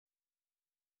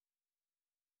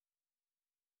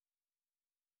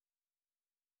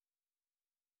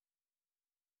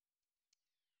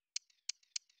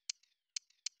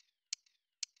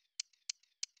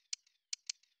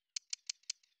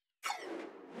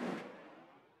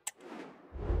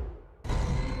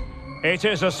It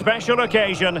is a special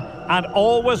occasion and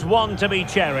always one to be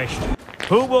cherished.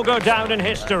 Who will go down in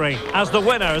history as the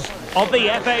winners of the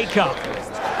FA Cup?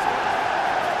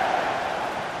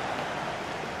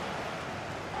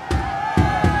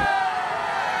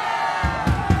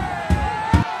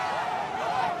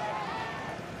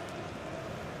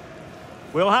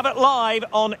 We'll have it live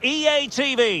on EA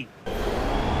TV.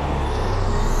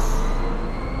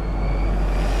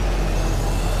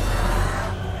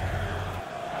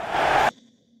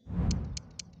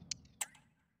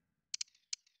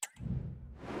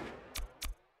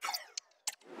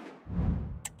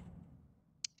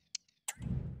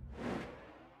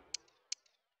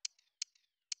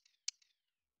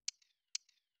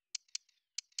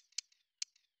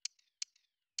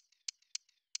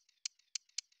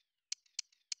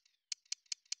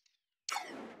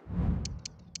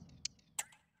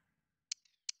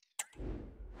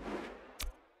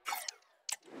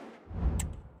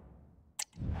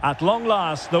 At long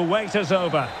last, the wait is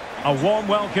over. A warm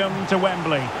welcome to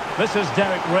Wembley. This is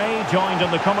Derek Ray, joined in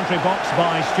the commentary box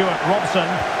by Stuart Robson,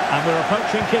 and we're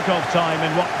approaching kick-off time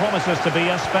in what promises to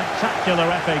be a spectacular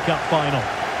FA Cup final.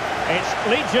 It's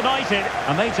Leeds United,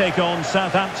 and they take on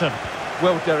Southampton.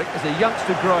 Well, Derek, as a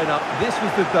youngster growing up, this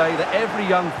was the day that every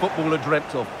young footballer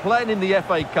dreamt of. Playing in the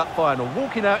FA Cup final,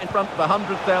 walking out in front of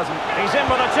 100,000. He's in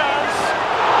with a chance.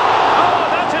 Oh,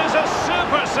 that is a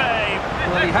super save.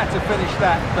 Well, he had to finish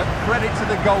that, but credit to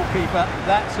the goalkeeper.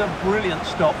 That's a brilliant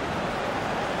stop.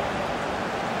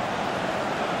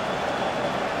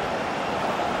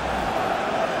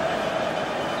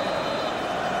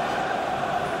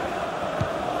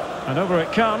 And over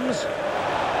it comes.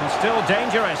 And still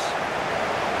dangerous.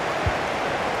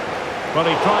 Well,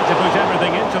 he tried to put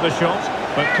everything into the shot,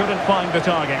 but couldn't find the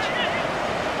target.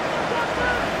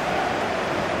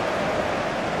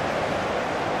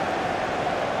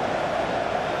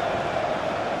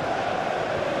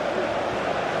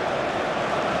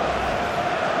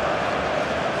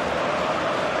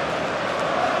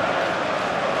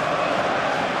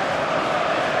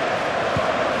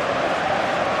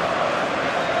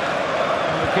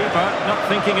 Keeper not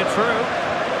thinking it through.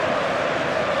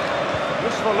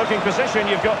 Useful looking position,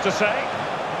 you've got to say.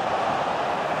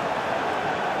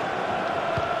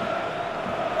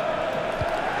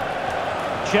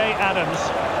 Che Adams.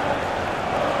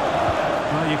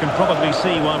 Well, you can probably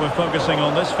see why we're focusing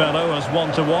on this fellow as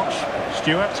one to watch.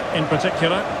 Stuart, in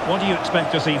particular, what do you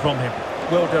expect to see from him?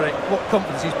 Well, Derek, what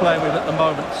confidence he's playing with at the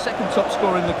moment. Second top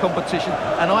scorer in the competition,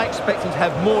 and I expect him to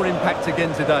have more impact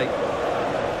again today.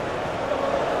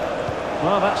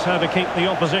 Well, that's how to keep the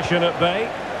opposition at bay.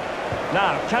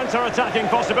 Now, counter-attacking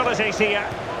possibilities here.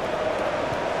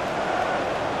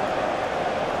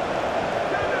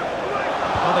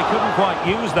 Well, they couldn't quite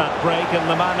use that break in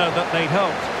the manner that they'd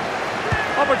hoped.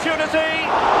 Opportunity!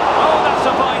 Oh, that's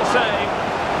a fine save.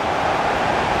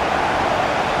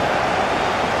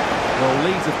 Well,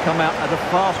 Leeds have come out at a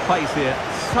fast pace here.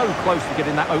 So close to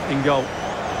getting that opening goal.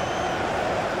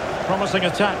 Promising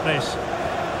attack, this.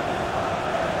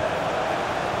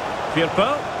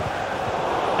 Firpo.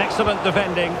 Excellent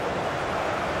defending.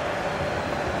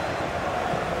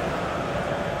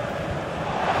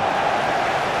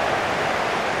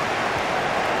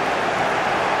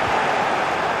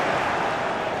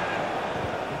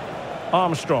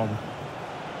 Armstrong.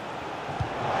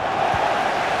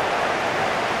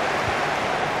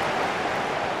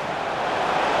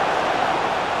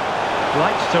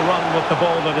 Likes to run with the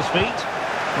ball at his feet.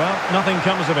 Well, nothing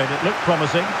comes of it. It looked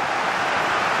promising.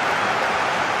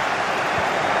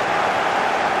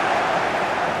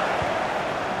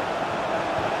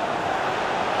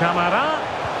 Camara.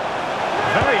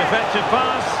 Very effective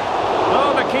pass.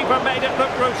 Oh, the keeper made it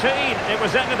look routine. It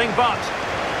was anything but.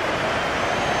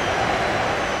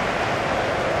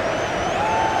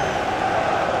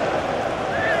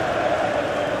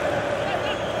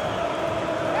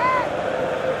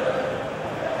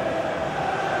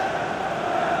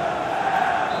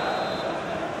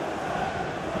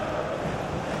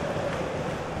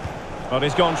 But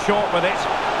he's gone short with it.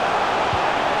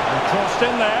 And crossed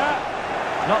in there.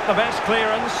 Not the best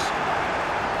clearance.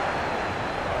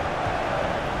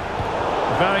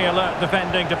 Very alert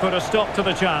defending to put a stop to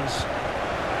the chance.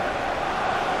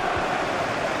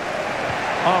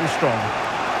 Armstrong.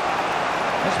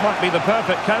 This might be the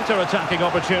perfect counter-attacking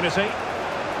opportunity.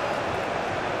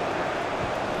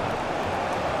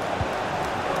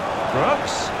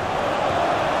 Brooks.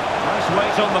 Nice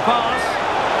weight on the pass.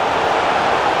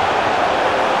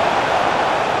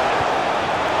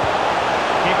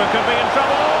 Keeper could be in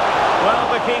trouble.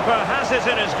 Well, the keeper has it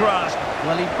in his grasp.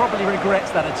 Well, he probably regrets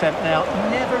that attempt now.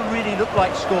 Never really looked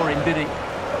like scoring, did he?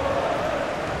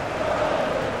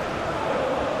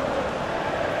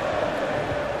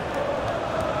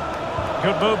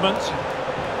 Good movement.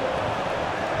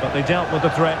 But they dealt with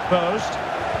the threat posed.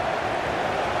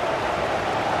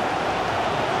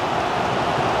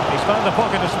 He's found a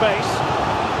pocket of space.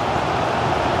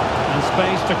 And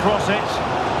space to cross it.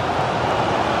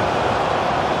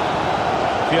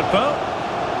 Firpo.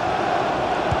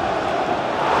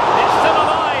 It's still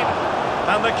alive.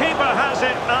 And the keeper has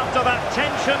it after that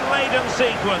tension-laden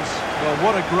sequence. Well,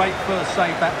 what a great first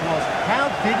save that was. How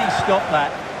did he stop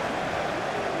that?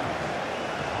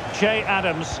 Che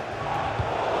Adams.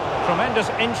 Tremendous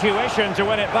intuition to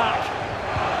win it back.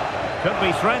 Could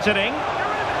be threatening.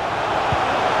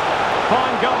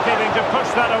 Fine goalkeeping to push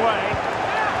that away.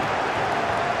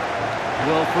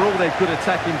 Well, for all their good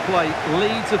attacking play,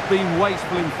 Leeds have been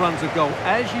wasteful in front of goal,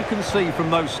 as you can see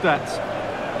from those stats.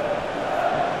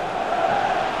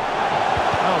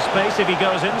 Well, space if he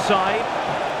goes inside.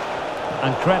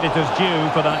 And credit is due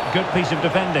for that good piece of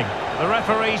defending. The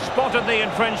referee spotted the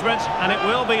infringement, and it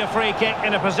will be a free kick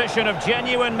in a position of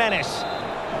genuine menace.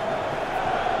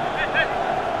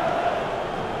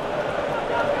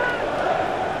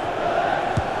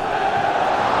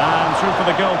 And through for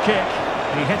the goal kick.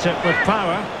 He hit it with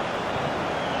power.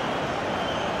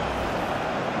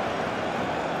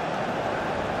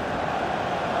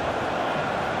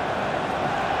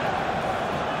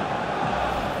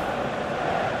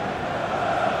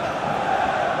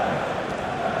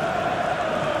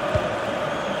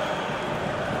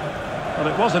 Well,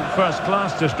 it wasn't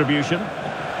first-class distribution.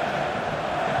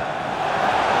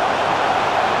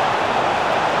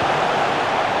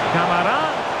 Camara.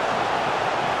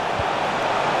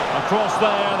 A cross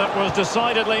there that was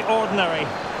decidedly ordinary.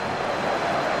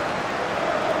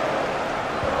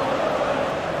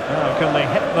 Now, can they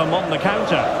hit them on the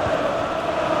counter?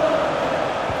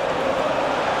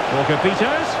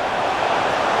 Walker-Peters.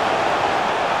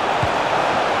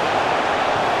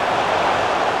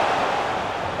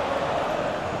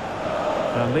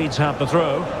 And Leeds have the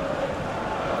throw.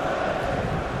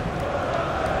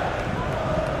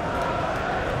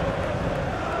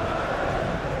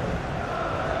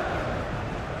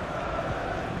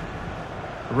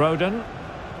 Roden.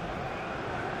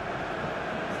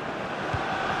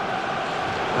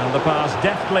 And the pass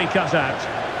deftly cut out.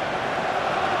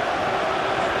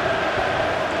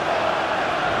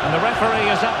 And the referee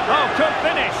is up. Oh, good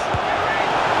finish.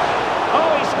 Oh,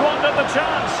 he squandered the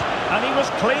chance. And he was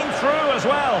clean through as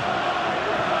well.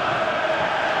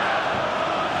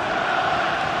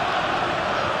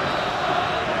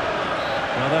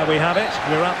 Well, there we have it.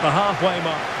 We're at the halfway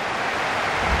mark.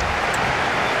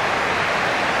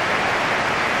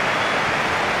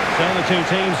 So the two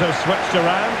teams have switched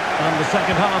around, and the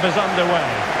second half is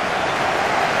underway.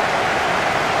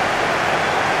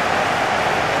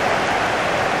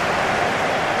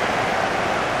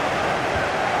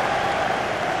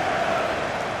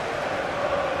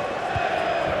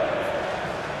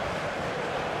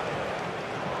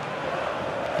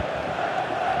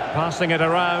 Passing it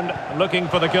around, looking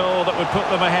for the goal that would put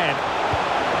them ahead.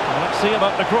 Well, let's see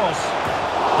about the cross.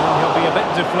 Well, he'll be a bit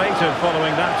deflated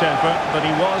following that effort, but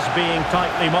he was being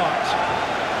tightly marked.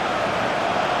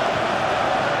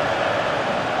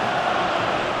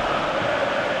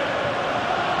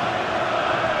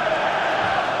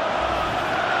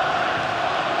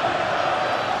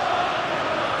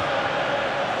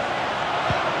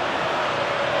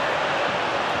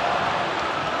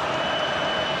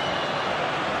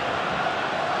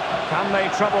 Can they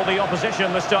trouble the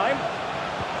opposition this time?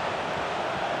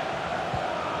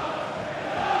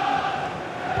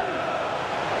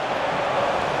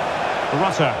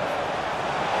 Rutter.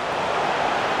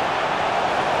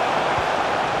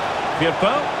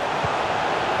 Firpo.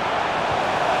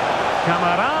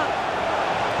 Camara.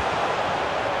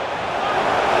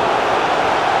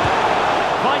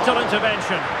 Vital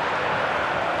intervention.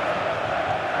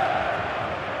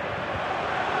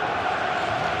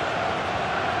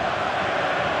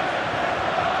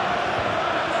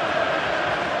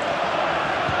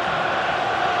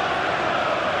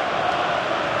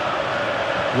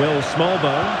 Will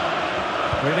Smallbone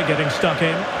really getting stuck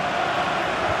in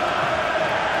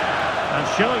and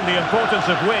showing the importance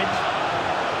of width.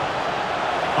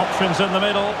 Options in the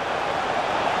middle.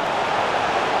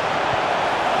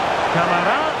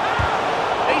 Camara,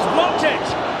 he's blocked it.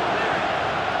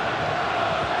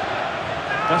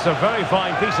 That's a very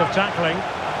fine piece of tackling.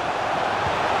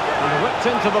 And whipped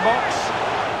into the box.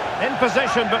 In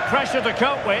possession but pressure to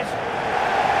cope with.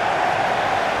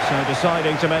 So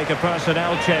deciding to make a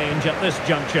personnel change at this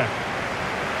juncture.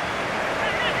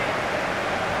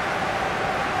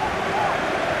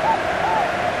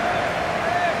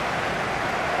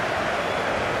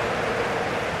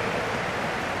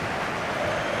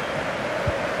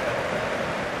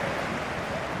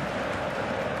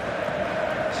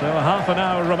 So a half an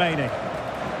hour remaining.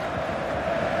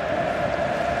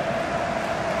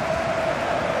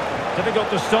 Difficult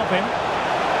to stop him.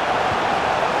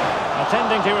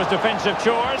 Attending to his defensive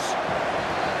chores.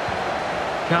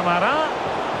 Camara.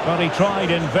 But he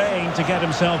tried in vain to get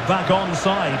himself back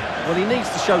onside. Well, he needs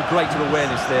to show greater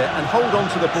awareness there and hold on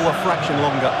to the ball a fraction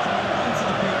longer.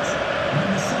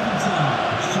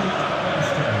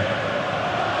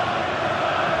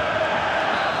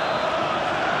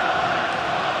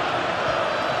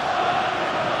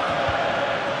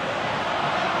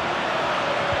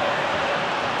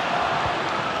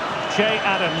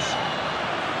 Adams.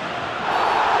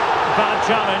 Bad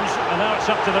challenge, and now it's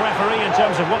up to the referee in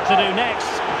terms of what to do next.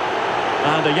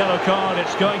 And a yellow card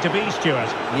it's going to be, Stuart.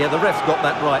 Yeah, the ref's got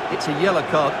that right. It's a yellow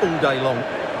card all day long.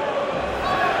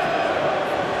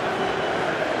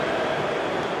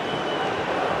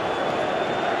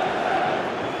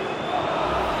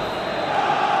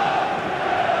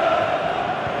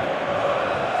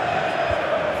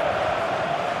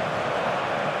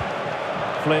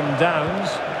 Flynn Downs.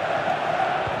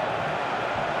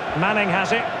 Manning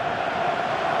has it.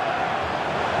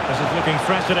 This is looking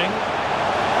threatening.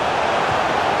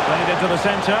 Played into the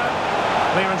centre.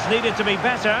 Clearance needed to be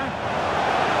better.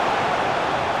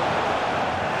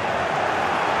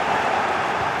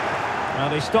 Now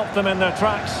they stopped them in their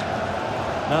tracks.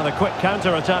 Now the quick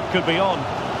counter-attack could be on.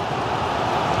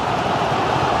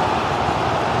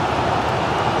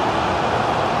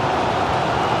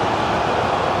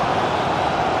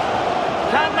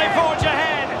 Can they forge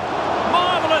ahead?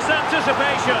 Marvellous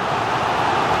anticipation.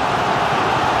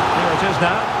 Here it is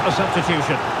now, a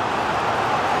substitution.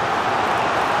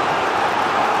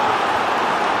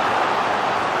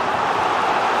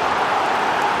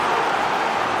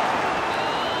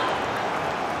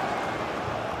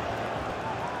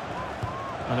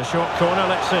 And a short corner,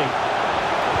 let's see.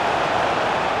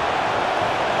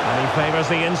 And he favours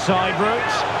the inside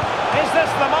route. Is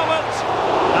this the moment?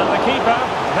 And the keeper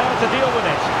there to deal with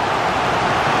it.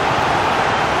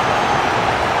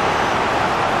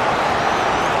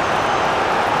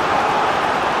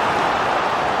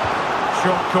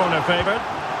 Short corner favoured.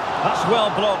 That's well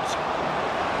blocked.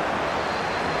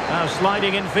 Now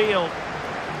sliding in field.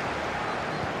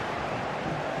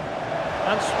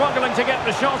 And struggling to get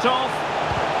the shot off.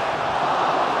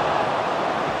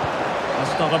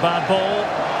 That's not a bad ball.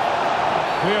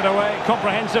 Cleared away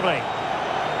comprehensively.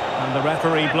 And the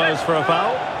referee blows for a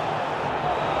foul.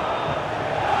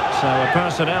 So a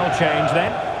personnel change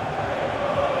then.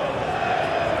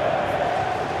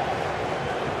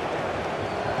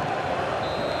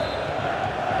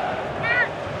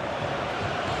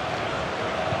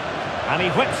 And he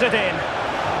whips it in.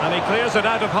 And he clears it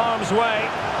out of harm's way.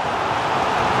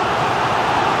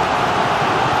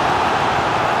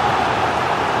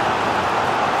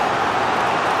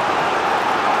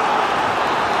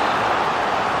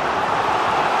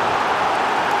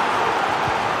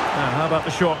 How about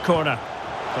the short corner?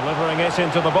 Delivering it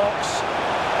into the box.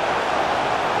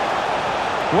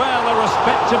 Well, a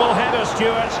respectable header,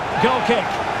 Stuart. Goal kick.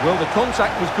 Well, the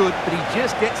contact was good, but he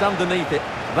just gets underneath it.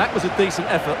 That was a decent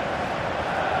effort.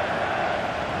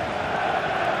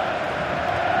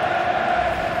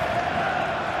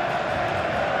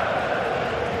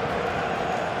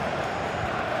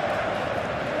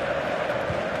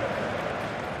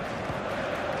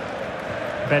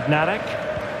 Bednarik.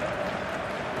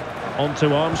 On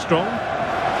to Armstrong.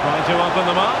 Trying to open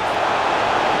them up.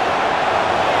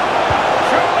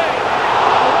 Surely!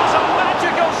 What a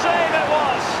magical save it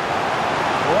was!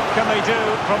 What can they do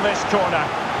from this corner?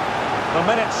 The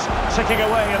minutes ticking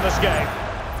away in this game.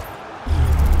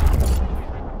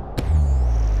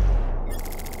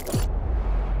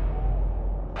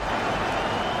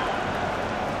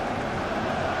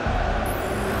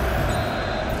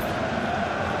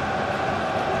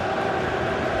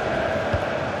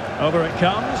 Over it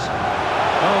comes.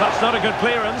 Oh, that's not a good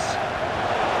clearance.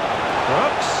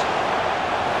 Brooks.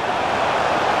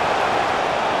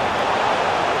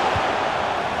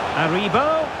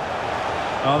 Aribo.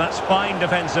 Oh, that's fine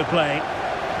defensive play.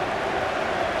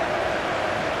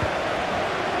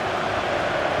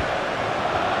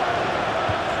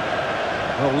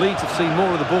 Well, Leeds have seen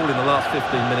more of the ball in the last 15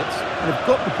 minutes and have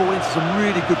got the ball into some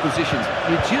really good positions.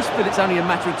 You just feel it's only a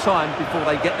matter of time before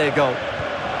they get their goal.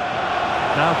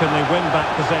 Now can they win back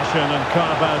possession and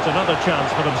carve out another chance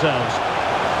for themselves?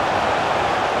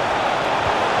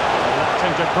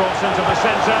 Electing to cross into the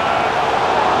centre.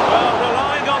 Well,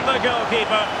 relying on the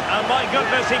goalkeeper, and my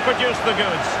goodness, he produced the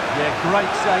goods. Yeah,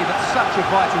 great save at such a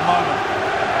vital moment.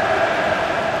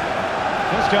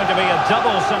 It's going to be a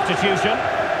double substitution.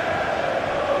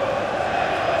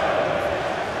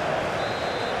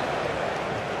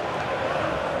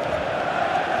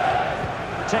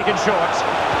 taken short.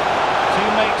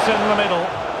 Teammates in the middle.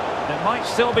 It might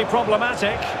still be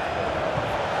problematic.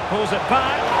 Pulls it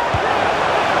back.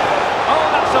 Oh,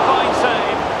 that's a fine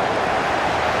save.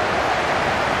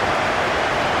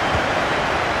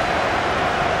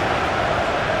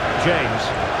 James.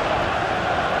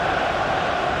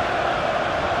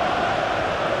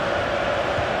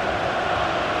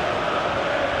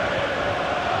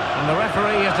 And the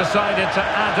referee has decided to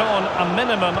add on a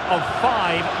minimum of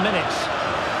 5 minutes.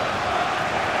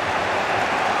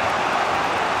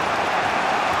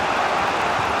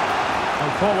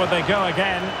 And forward they go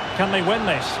again. Can they win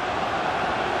this?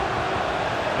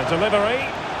 The delivery.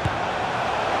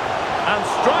 And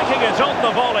striking it on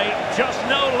the volley. Just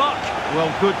no luck. Well,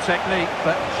 good technique,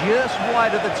 but just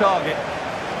wide of the target.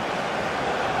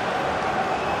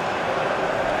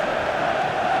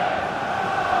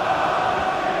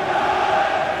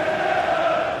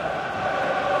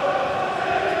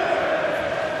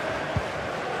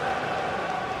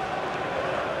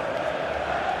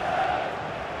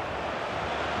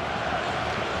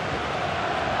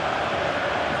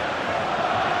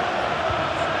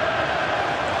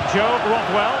 Joe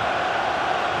Rothwell.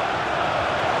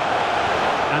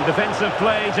 And defensive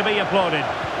play to be applauded.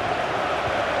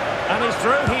 And he's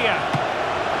through here.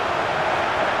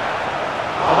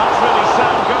 Well, that's really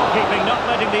sound goalkeeping, not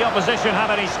letting the opposition have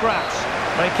any scraps.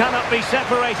 They cannot be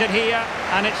separated here,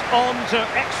 and it's on to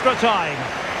extra time.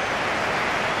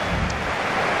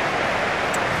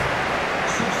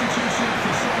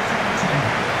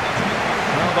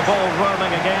 Well, the ball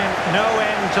rolling again, no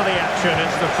end to the action.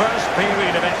 It's the first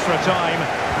period of extra time,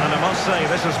 and I must say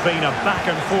this has been a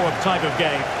back-and-forth type of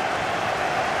game.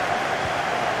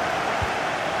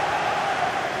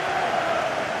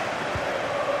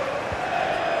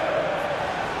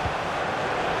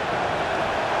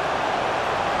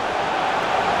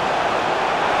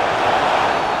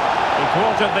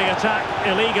 Thwarted the attack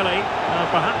illegally. Now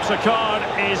perhaps a card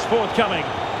is forthcoming.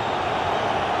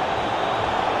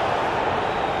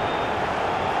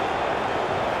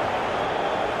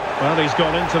 Well, he's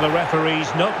gone into the referee's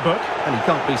notebook. And you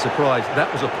can't be surprised.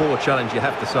 That was a poor challenge, you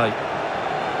have to say.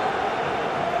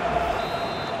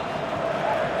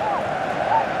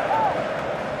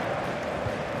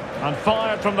 And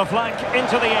fired from the flank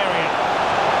into the area.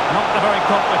 Not a very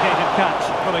complicated catch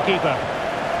for the keeper.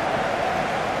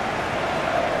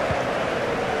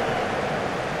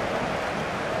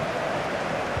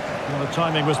 Well, the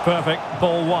timing was perfect.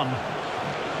 Ball one.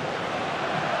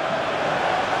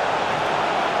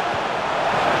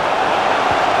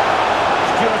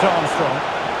 Stuart Armstrong.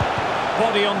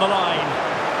 Body on the line.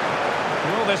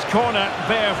 Will this corner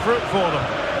bear fruit for them?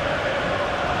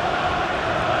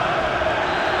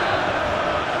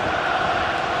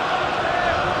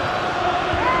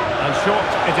 And short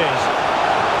it is.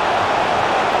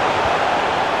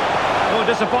 Oh,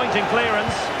 disappointing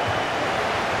clearance.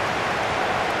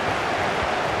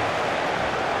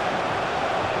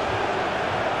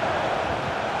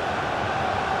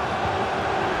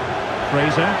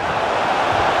 Fraser.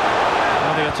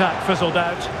 Well, the attack fizzled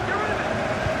out.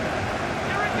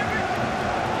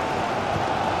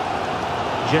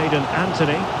 Jadon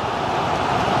Anthony.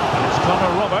 And it's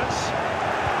Connor Roberts.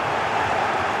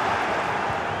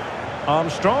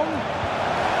 Armstrong.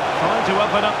 Trying to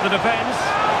open up the defence.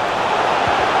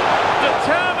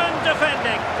 Determined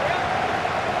defending.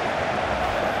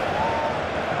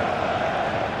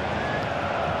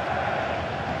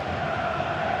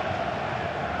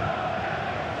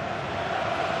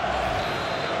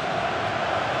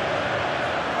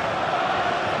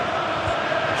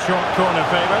 Short corner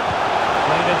favoured.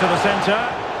 Played into the centre.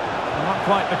 Not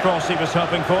quite the cross he was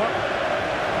hoping for.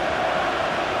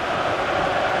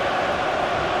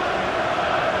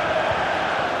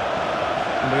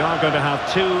 And we are going to have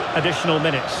 2 additional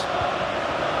minutes.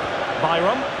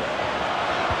 Byram.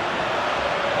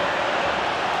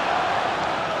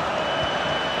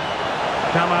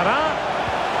 Camara.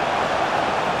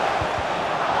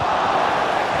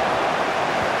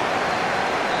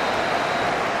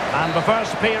 And the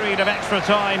first period of extra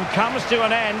time comes to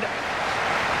an end.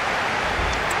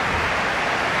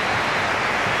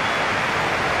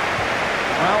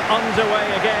 Well, underway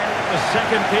again, the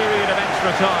second period of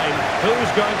extra time.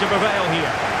 Who's going to prevail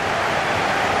here?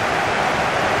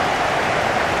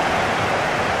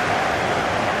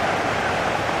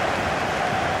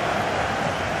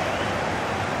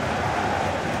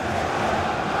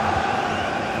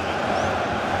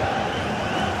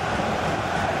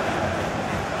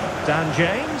 Dan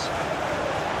James.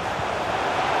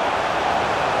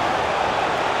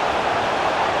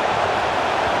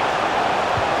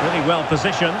 Really well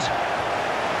positioned.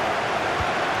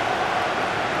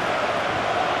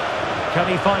 Can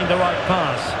he find the right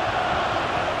pass?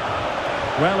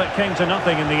 Well, it came to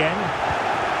nothing in the end.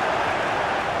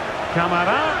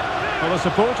 Camara. Well, the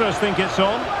supporters think it's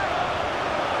on.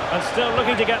 And still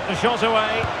looking to get the shot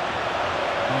away.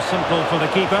 And simple for the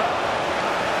keeper.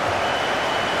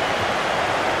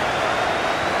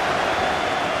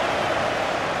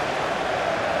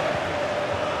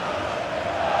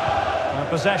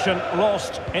 Possession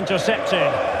lost,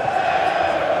 intercepted.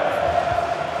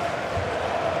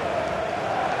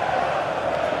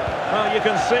 Well, you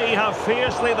can see how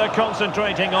fiercely they're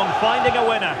concentrating on finding a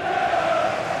winner.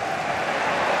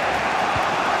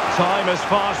 Time is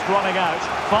fast running out.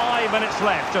 5 minutes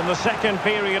left in the second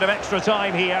period of extra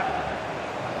time here.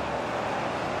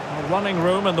 Running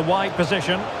room in the wide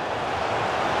position.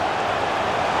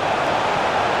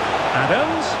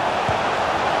 Adams.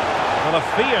 Well, a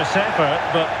fierce effort,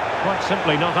 but quite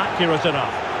simply not accurate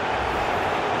enough.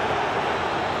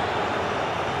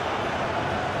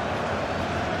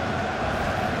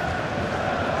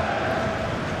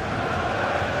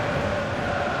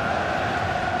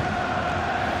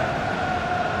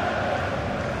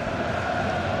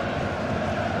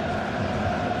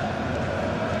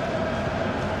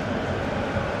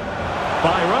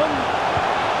 Byron.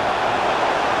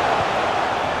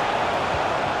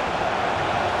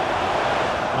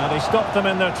 They stopped them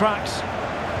in their tracks.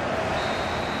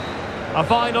 A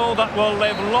final that will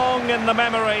live long in the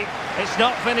memory. It's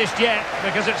not finished yet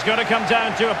because it's going to come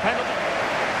down to a penalty.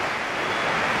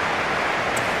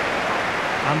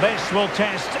 And this will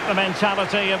test the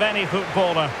mentality of any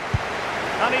footballer.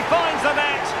 And he finds the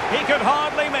net. He could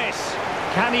hardly miss.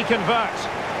 Can he convert?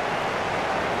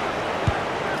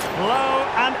 Low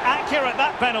and accurate,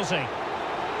 that penalty.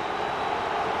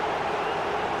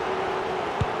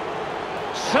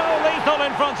 So lethal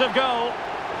in front of goal.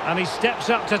 And he steps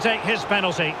up to take his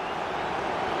penalty.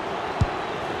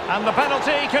 And the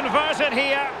penalty converted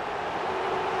here.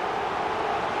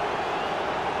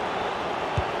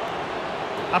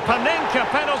 A Panenka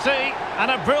penalty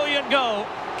and a brilliant goal.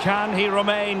 Can he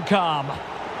remain calm?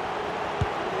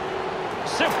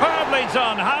 Superbly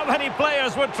done. How many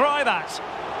players would try that?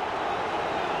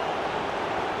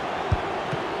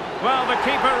 Well, the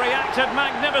keeper reacted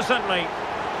magnificently.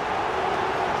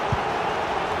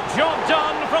 Job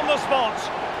done from the spot.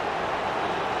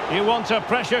 You want a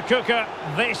pressure cooker?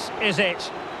 This is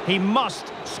it. He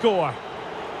must score.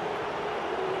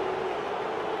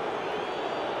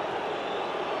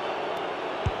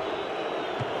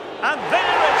 And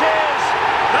there it is.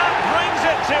 That brings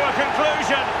it to a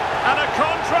conclusion. And a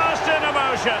contrast in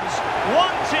emotions.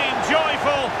 One team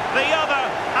joyful, the other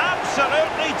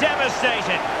absolutely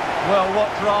devastated. Well, what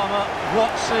drama,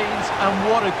 what scenes, and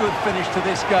what a good finish to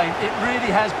this game. It really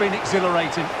has been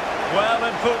exhilarating. Well,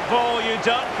 in football, you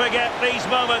don't forget these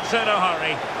moments in a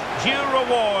hurry. Due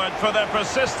reward for their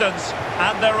persistence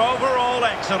and their overall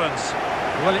excellence.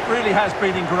 Well, it really has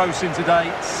been engrossing today.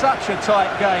 Such a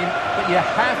tight game, but you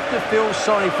have to feel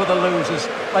sorry for the losers.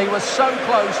 They were so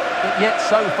close, but yet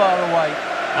so far away.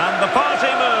 And the party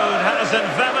mood has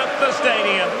enveloped the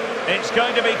stadium. It's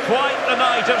going to be quite the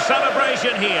night of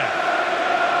celebration here.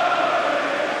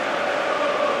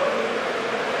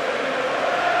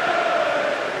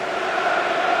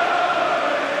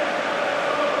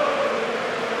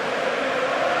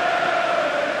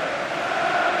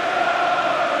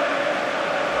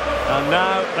 And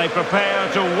now they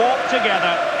prepare to walk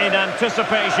together in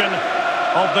anticipation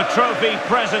of the trophy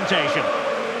presentation.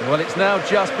 Well, it's now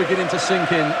just beginning to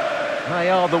sink in. They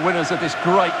are the winners of this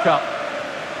great cup.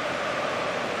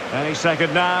 Any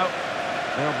second now,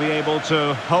 they'll be able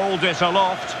to hold it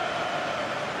aloft.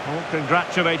 All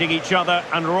congratulating each other,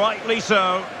 and rightly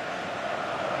so.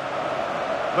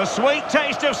 The sweet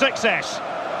taste of success.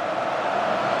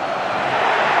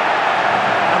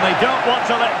 And they don't want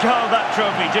to let go of that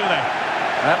trophy, do they?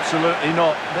 Absolutely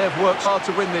not. They've worked hard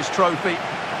to win this trophy.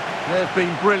 They've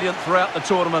been brilliant throughout the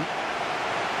tournament.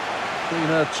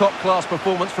 Been a top-class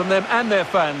performance from them and their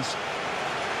fans.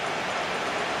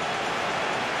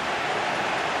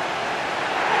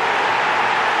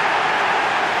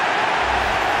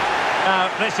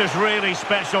 Now, this is really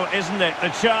special, isn't it? The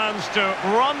chance to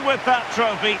run with that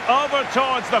trophy over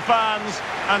towards the fans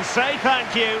and say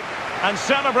thank you and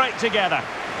celebrate together.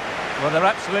 Well, they're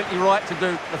absolutely right to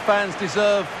do. The fans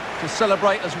deserve to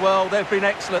celebrate as well. They've been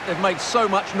excellent. They've made so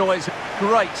much noise.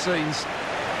 Great scenes.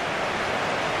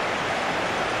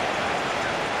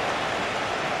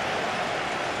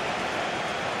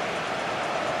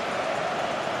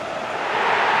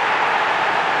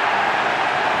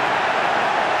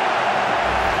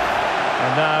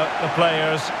 And now the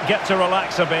players get to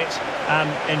relax a bit and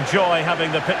enjoy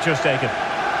having the pictures taken.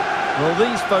 Well,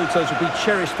 these photos will be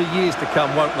cherished for years to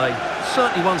come, won't they?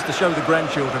 Certainly ones to show the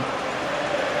grandchildren.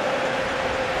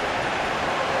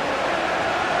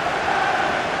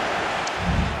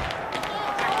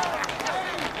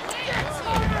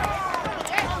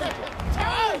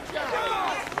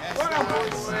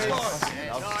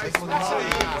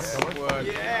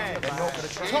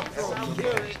 Top draw.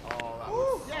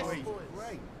 Yes,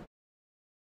 great.